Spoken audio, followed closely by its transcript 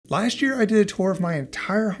Last year I did a tour of my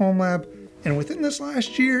entire home lab, and within this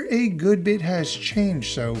last year a good bit has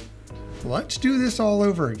changed, so let's do this all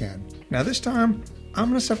over again. Now this time, I'm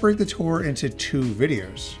going to separate the tour into two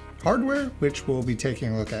videos. Hardware, which we'll be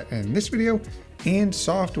taking a look at in this video, and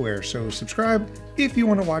software, so subscribe if you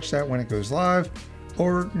want to watch that when it goes live,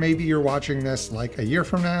 or maybe you're watching this like a year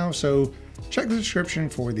from now, so check the description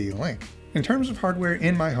for the link. In terms of hardware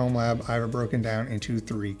in my home lab, I have it broken down into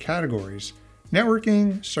three categories: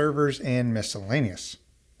 networking, servers, and miscellaneous.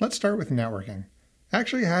 Let's start with networking. I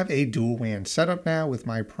actually have a dual WAN setup now, with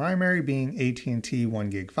my primary being AT&T 1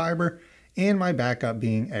 gig fiber and my backup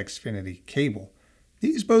being Xfinity cable.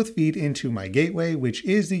 These both feed into my gateway, which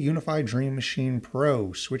is the Unified Dream Machine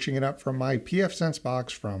Pro, switching it up from my pfSense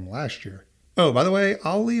box from last year. Oh, by the way,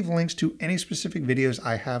 I'll leave links to any specific videos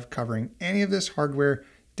I have covering any of this hardware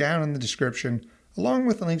down in the description, along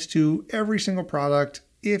with links to every single product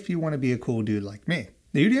if you want to be a cool dude like me.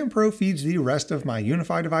 The UDM Pro feeds the rest of my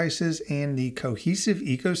UniFi devices, and the cohesive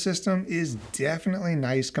ecosystem is definitely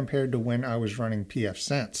nice compared to when I was running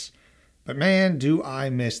pfSense. But man, do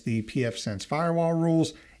I miss the pfSense firewall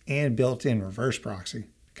rules and built-in reverse proxy.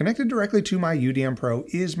 Connected directly to my UDM Pro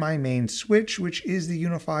is my main switch, which is the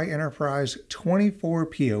UniFi Enterprise 24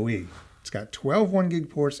 PoE. It's got 12 1 gig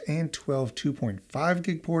ports and 12 2.5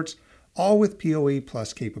 gig ports, all with PoE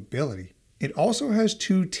plus capability. It also has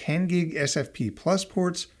two 10 gig SFP plus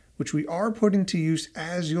ports, which we are putting to use,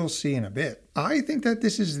 as you'll see in a bit. I think that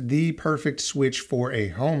this is the perfect switch for a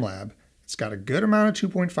home lab. It's got a good amount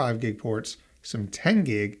of 2.5 gig ports, some 10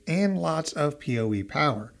 gig, and lots of PoE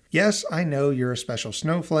power. Yes, I know you're a special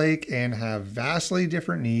snowflake and have vastly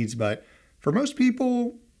different needs, but for most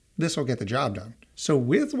people, this will get the job done. So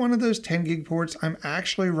with one of those 10 gig ports, I'm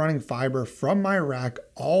actually running fiber from my rack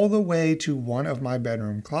all the way to one of my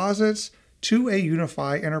bedroom closets to a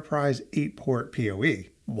UniFi Enterprise 8-port PoE.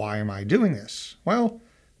 Why am I doing this? Well,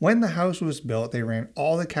 when the house was built, they ran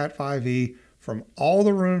all the Cat5e from all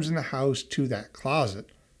the rooms in the house to that closet.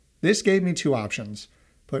 This gave me two options: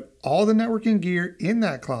 put all the networking gear in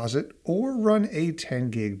that closet, or run a 10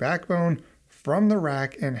 gig backbone from the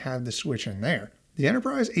rack and have the switch in there. The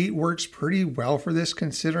Enterprise 8 works pretty well for this,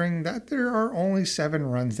 considering that there are only 7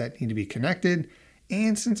 runs that need to be connected,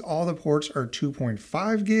 and since all the ports are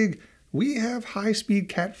 2.5 gig, we have high-speed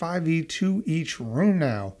Cat5e to each room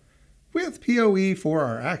now, with PoE for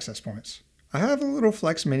our access points. I have a little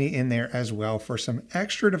Flex Mini in there as well for some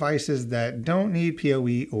extra devices that don't need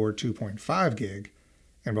PoE or 2.5 gig.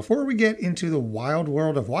 And before we get into the wild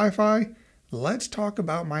world of Wi-Fi, let's talk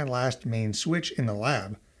about my last main switch in the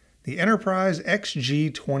lab, the Enterprise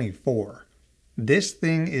XG24. This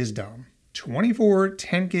thing is dumb. 24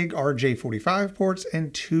 10 gig RJ45 ports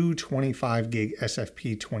and 2 25 gig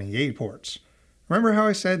SFP28 ports. Remember how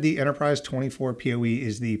I said the Enterprise 24 PoE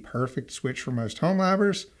is the perfect switch for most home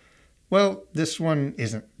labbers? Well, this one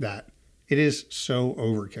isn't that. It is so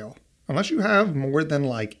overkill. Unless you have more than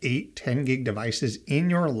like 8 10 gig devices in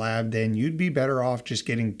your lab, then you'd be better off just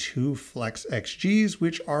getting 2 Flex XGs,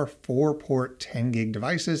 which are 4-port 10 gig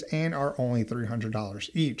devices and are only $300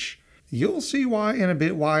 each. You'll see why in a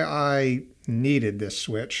bit why I needed this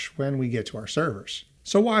switch when we get to our servers.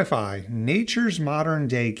 So Wi-Fi, nature's modern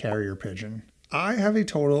day carrier pigeon. I have a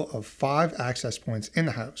total of 5 access points in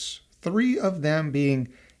the house, 3 of them being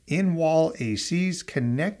in-wall ACs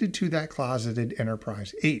connected to that closeted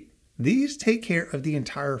Enterprise 8. These take care of the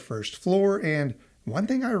entire first floor, and one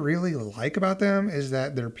thing I really like about them is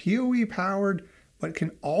that they're PoE powered, but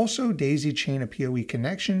can also daisy chain a PoE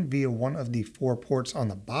connection via one of the 4 ports on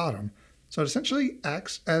the bottom. So it essentially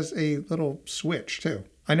acts as a little switch too.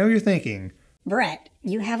 I know you're thinking, Brett,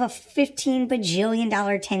 you have a $15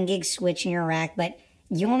 bajillion 10 gig switch in your rack, but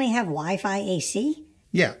you only have Wi-Fi AC?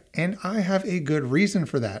 Yeah, and I have a good reason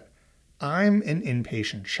for that. I'm an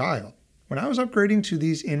impatient child. When I was upgrading to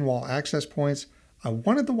these in-wall access points, I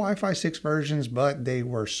wanted the Wi-Fi 6 versions, but they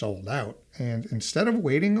were sold out. And instead of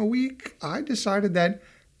waiting a week, I decided that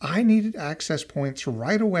I needed access points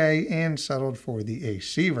right away and settled for the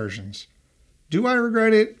AC versions. Do I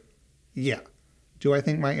regret it? Yeah. Do I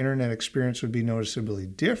think my internet experience would be noticeably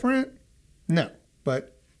different? No,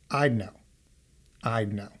 but I'd know.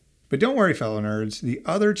 I'd know. But don't worry, fellow nerds, the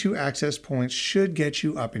other 2 access points should get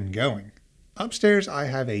you up and going. Upstairs, I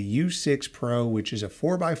have a U6 Pro, which is a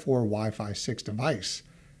 4x4 Wi-Fi 6 device.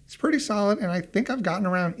 It's pretty solid, and I think I've gotten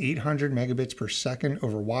around 800 megabits per second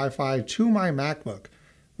over Wi-Fi to my MacBook,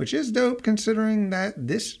 which is dope considering that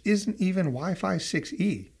this isn't even Wi-Fi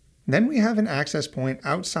 6E. Then we have an access point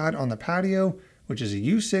outside on the patio, which is a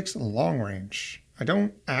U6 long range. I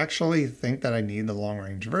don't actually think that I need the long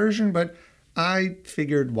range version, but I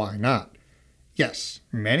figured why not. Yes,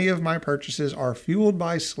 many of my purchases are fueled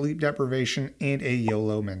by sleep deprivation and a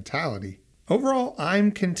YOLO mentality. Overall,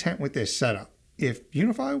 I'm content with this setup. If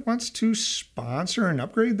Unify wants to sponsor an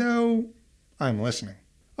upgrade though, I'm listening.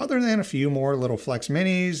 Other than a few more little Flex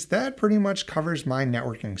Minis, that pretty much covers my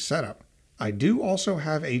networking setup. I do also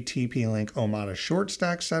have a TP-Link Omada short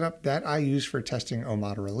stack setup that I use for testing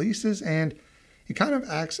Omada releases, and it kind of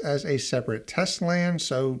acts as a separate test LAN,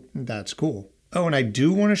 so that's cool. Oh, and I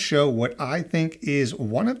do want to show what I think is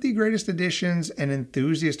one of the greatest additions an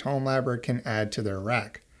enthusiast home labber can add to their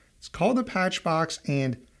rack. It's called a patch box,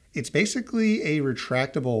 and it's basically a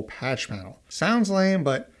retractable patch panel. Sounds lame,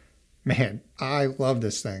 but man, I love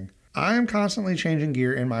this thing. I am constantly changing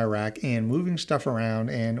gear in my rack and moving stuff around,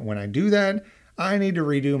 and when I do that, I need to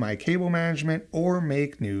redo my cable management or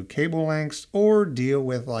make new cable lengths or deal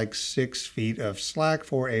with like 6 feet of slack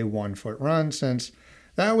for a 1 foot run, since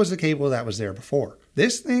that was the cable that was there before.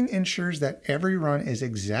 This thing ensures that every run is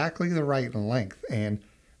exactly the right length, and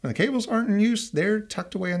when the cables aren't in use, they're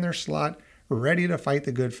tucked away in their slot, ready to fight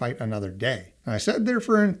the good fight another day. I said they're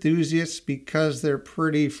for enthusiasts because they're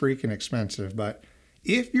pretty freaking expensive, but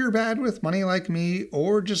if you're bad with money like me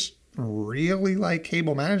or just really like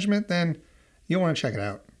cable management, then you'll want to check it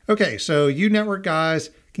out. Okay, so you network guys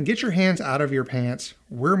can get your hands out of your pants.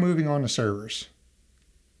 We're moving on to servers.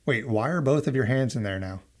 Wait, why are both of your hands in there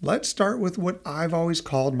now? Let's start with what I've always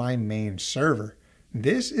called my main server.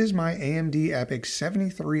 This is my AMD EPYC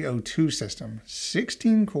 7302 system,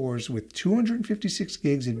 16 cores with 256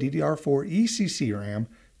 gigs of DDR4 ECC RAM,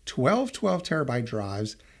 12 12TB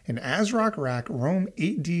drives, an ASRock Rack Rome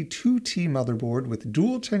 8D2T motherboard with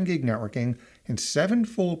dual 10 gig networking, and 7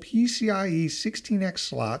 full PCIe 16X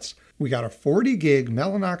slots. We got a 40 gig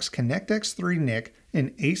Mellanox Connect X3 NIC, an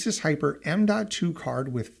Asus Hyper M.2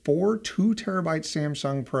 card with 4 2TB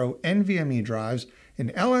Samsung Pro NVMe drives, an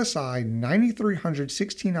LSI 9300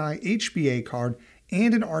 16i HBA card,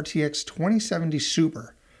 and an RTX 2070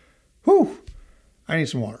 Super. Whew! I need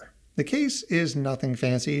some water. The case is nothing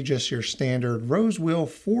fancy, just your standard Rosewheel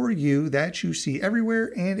 4U that you see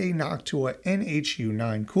everywhere, and a Noctua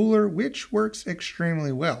NHU9 cooler, which works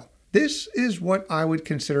extremely well. This is what I would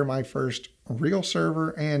consider my first real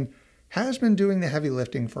server and has been doing the heavy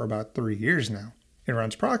lifting for about 3 years now. It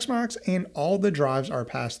runs Proxmox and all the drives are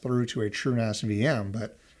passed through to a TrueNAS VM,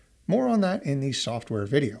 but more on that in the software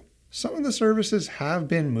video. Some of the services have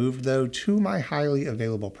been moved though to my highly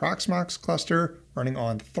available Proxmox cluster running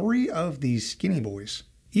on 3 of these skinny boys.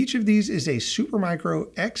 Each of these is a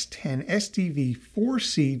Supermicro X10 SDV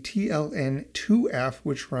 4C TLN2F,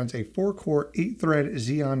 which runs a 4-core 8-thread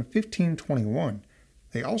Xeon 1521.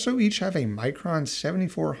 They also each have a Micron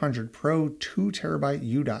 7400 Pro 2TB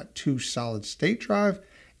U.2 solid state drive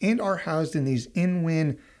and are housed in these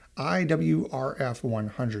InWin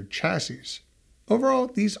IWRF100 chassis. Overall,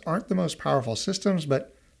 these aren't the most powerful systems,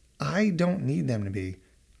 but I don't need them to be.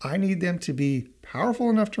 I need them to be powerful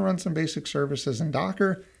enough to run some basic services in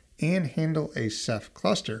Docker and handle a Ceph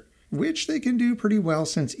cluster, which they can do pretty well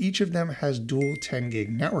since each of them has dual 10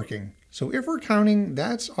 gig networking. So if we're counting,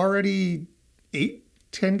 that's already 8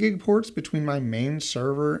 10 gig ports between my main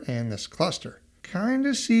server and this cluster.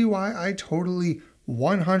 Kinda see why I totally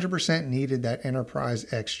 100% needed that Enterprise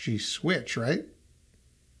XG switch, right?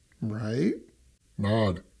 Right?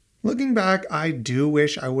 Nod. Looking back, I do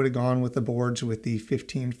wish I would have gone with the boards with the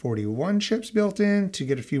 1541 chips built in to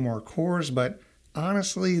get a few more cores, but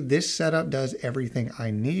honestly, this setup does everything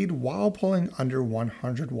I need while pulling under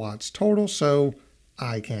 100 watts total, so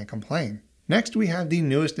I can't complain. Next, we have the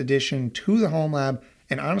newest addition to the home lab,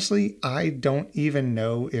 and honestly, I don't even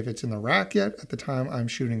know if it's in the rack yet at the time I'm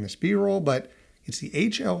shooting this B-roll, but it's the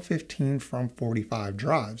HL15 from 45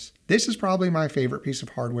 Drives. This is probably my favorite piece of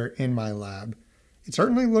hardware in my lab. It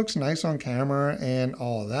certainly looks nice on camera and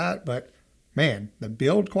all of that, but man, the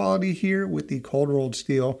build quality here with the cold rolled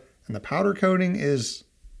steel and the powder coating is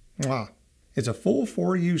mwah. It's a full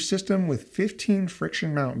 4U system with 15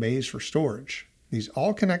 friction mount bays for storage. These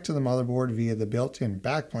all connect to the motherboard via the built-in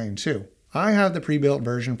backplane too. I have the pre-built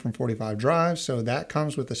version from 45 Drives, so that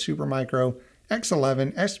comes with a Supermicro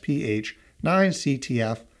X11 SPH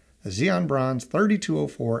 9CTF, a Xeon Bronze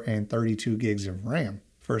 3204, and 32 gigs of RAM.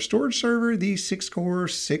 For a storage server, the 6-core,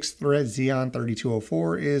 6-thread Xeon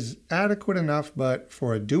 3204 is adequate enough, but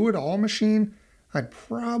for a do-it-all machine, I'd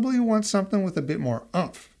probably want something with a bit more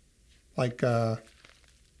oomph. Like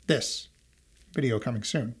this. Video coming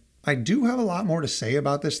soon. I do have a lot more to say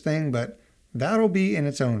about this thing, but that'll be in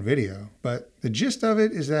its own video. But the gist of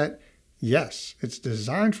it is that, yes, it's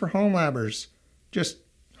designed for home labbers, just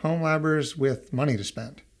home labbers with money to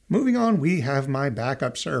spend. Moving on, we have my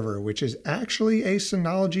backup server, which is actually a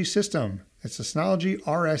Synology system. It's the Synology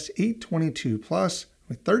RS822 Plus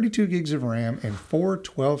with 32 gigs of RAM and 4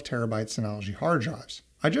 12TB Synology hard drives.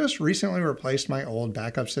 I just recently replaced my old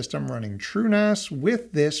backup system running TrueNAS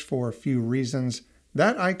with this for a few reasons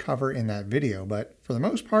that I cover in that video, but for the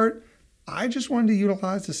most part, I just wanted to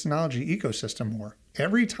utilize the Synology ecosystem more.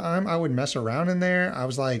 Every time I would mess around in there, I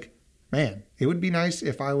was like, man, it would be nice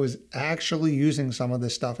if I was actually using some of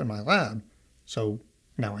this stuff in my lab. So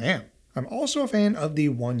now I am. I'm also a fan of the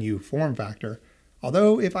 1U form factor,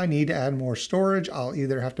 although if I need to add more storage, I'll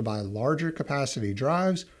either have to buy larger capacity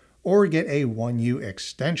drives or get a 1U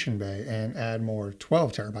extension bay and add more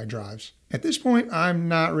 12TB drives. At this point, I'm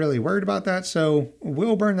not really worried about that, so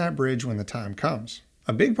we'll burn that bridge when the time comes.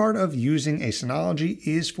 A big part of using a Synology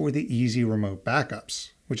is for the easy remote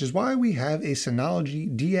backups, which is why we have a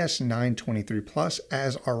Synology DS923 Plus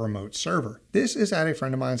as our remote server. This is at a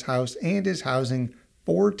friend of mine's house and is housing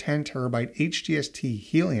 4 10TB HDST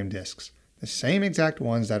helium disks, the same exact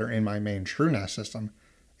ones that are in my main TrueNAS system,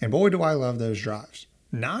 and boy do I love those drives.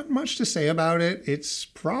 Not much to say about it. It's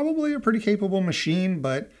probably a pretty capable machine,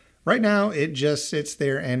 but right now it just sits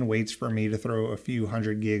there and waits for me to throw a few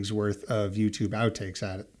hundred gigs worth of YouTube outtakes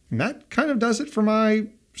at it. And that kind of does it for my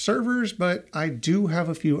servers, but I do have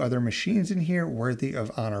a few other machines in here worthy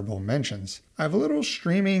of honorable mentions. I have a little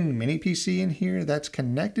streaming mini PC in here that's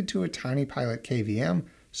connected to a tiny Pilot KVM,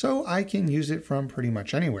 so I can use it from pretty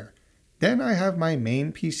much anywhere. Then I have my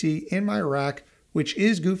main PC in my rack, which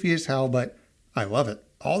is goofy as hell, but I love it.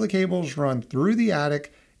 All the cables run through the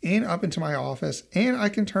attic and up into my office, and I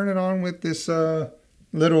can turn it on with this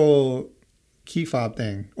little key fob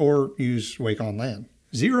thing or use Wake on LAN.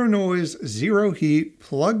 Zero noise, zero heat,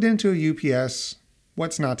 plugged into a UPS.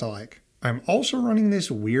 What's not to like? I'm also running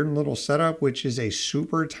this weird little setup, which is a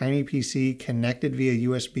super tiny PC connected via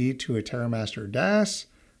USB to a TerraMaster DAS.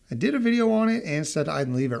 I did a video on it and said I'd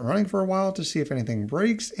leave it running for a while to see if anything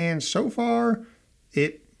breaks, and so far,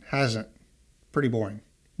 it hasn't. Pretty boring.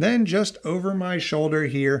 Then just over my shoulder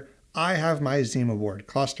here, I have my Zima board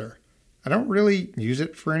cluster. I don't really use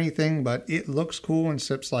it for anything, but it looks cool and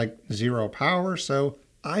sips like 0 power, so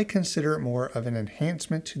I consider it more of an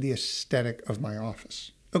enhancement to the aesthetic of my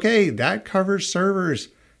office. Okay, that covers servers.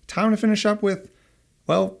 Time to finish up with,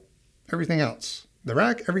 well, everything else. The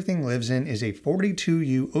rack everything lives in is a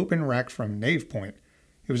 42U open rack from NavePoint.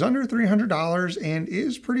 It was under $300 and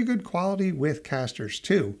is pretty good quality with casters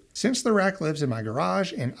too. Since the rack lives in my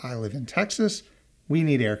garage and I live in Texas, we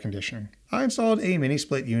need air conditioning. I installed a mini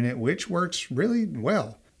split unit which works really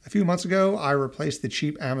well. A few months ago, I replaced the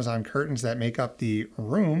cheap Amazon curtains that make up the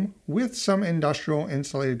room with some industrial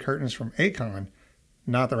insulated curtains from Acon,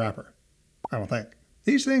 not the wrapper, I don't think.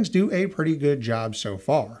 These things do a pretty good job so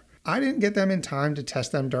far. I didn't get them in time to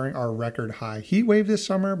test them during our record high heat wave this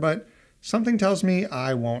summer, but something tells me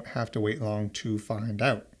I won't have to wait long to find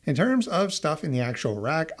out. In terms of stuff in the actual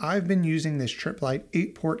rack, I've been using this TripLight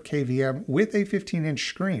 8-port KVM with a 15-inch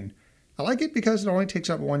screen. I like it because it only takes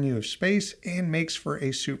up 1U of space and makes for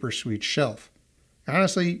a super sweet shelf. I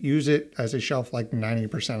honestly use it as a shelf like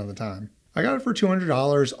 90% of the time. I got it for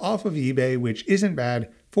 $200 off of eBay, which isn't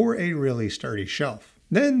bad for a really sturdy shelf.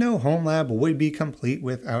 Then no home lab would be complete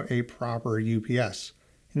without a proper UPS.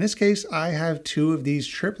 In this case, I have 2 of these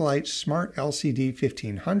TripLight Smart LCD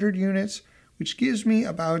 1500 units, which gives me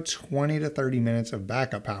about 20 to 30 minutes of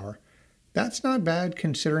backup power. That's not bad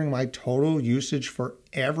considering my total usage for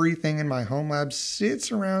everything in my home lab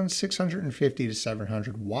sits around 650 to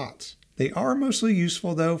 700 watts. They are mostly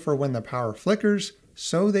useful though for when the power flickers,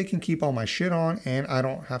 so they can keep all my shit on and I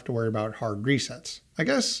don't have to worry about hard resets. I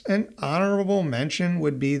guess an honorable mention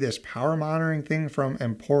would be this power monitoring thing from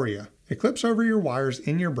Emporia. It clips over your wires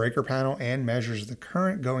in your breaker panel and measures the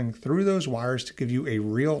current going through those wires to give you a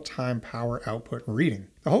real-time power output reading.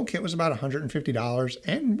 The whole kit was about $150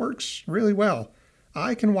 and works really well.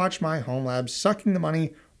 I can watch my home lab sucking the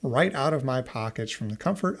money right out of my pockets from the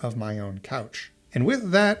comfort of my own couch. And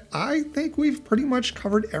with that, I think we've pretty much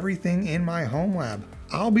covered everything in my home lab.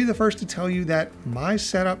 I'll be the first to tell you that my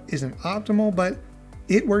setup isn't optimal, but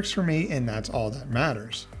it works for me and that's all that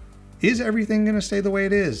matters. Is everything going to stay the way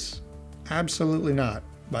it is? Absolutely not.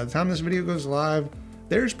 By the time this video goes live,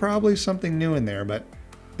 there's probably something new in there, but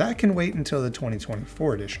that can wait until the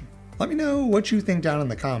 2024 edition. Let me know what you think down in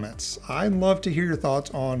the comments. I'd love to hear your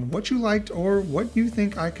thoughts on what you liked or what you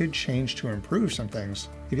think I could change to improve some things.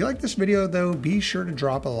 If you like this video though, be sure to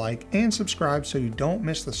drop a like and subscribe so you don't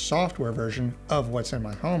miss the software version of what's in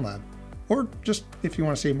my home lab, or just if you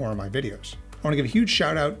want to see more of my videos. I want to give a huge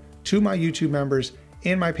shout out to my YouTube members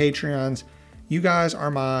and my Patreons. You guys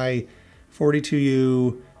are my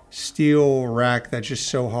 42U steel rack that's just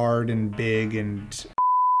so hard and big and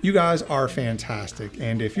You guys are fantastic,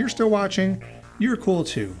 and if you're still watching, you're cool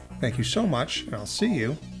too. Thank you so much, and I'll see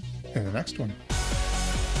you in the next one.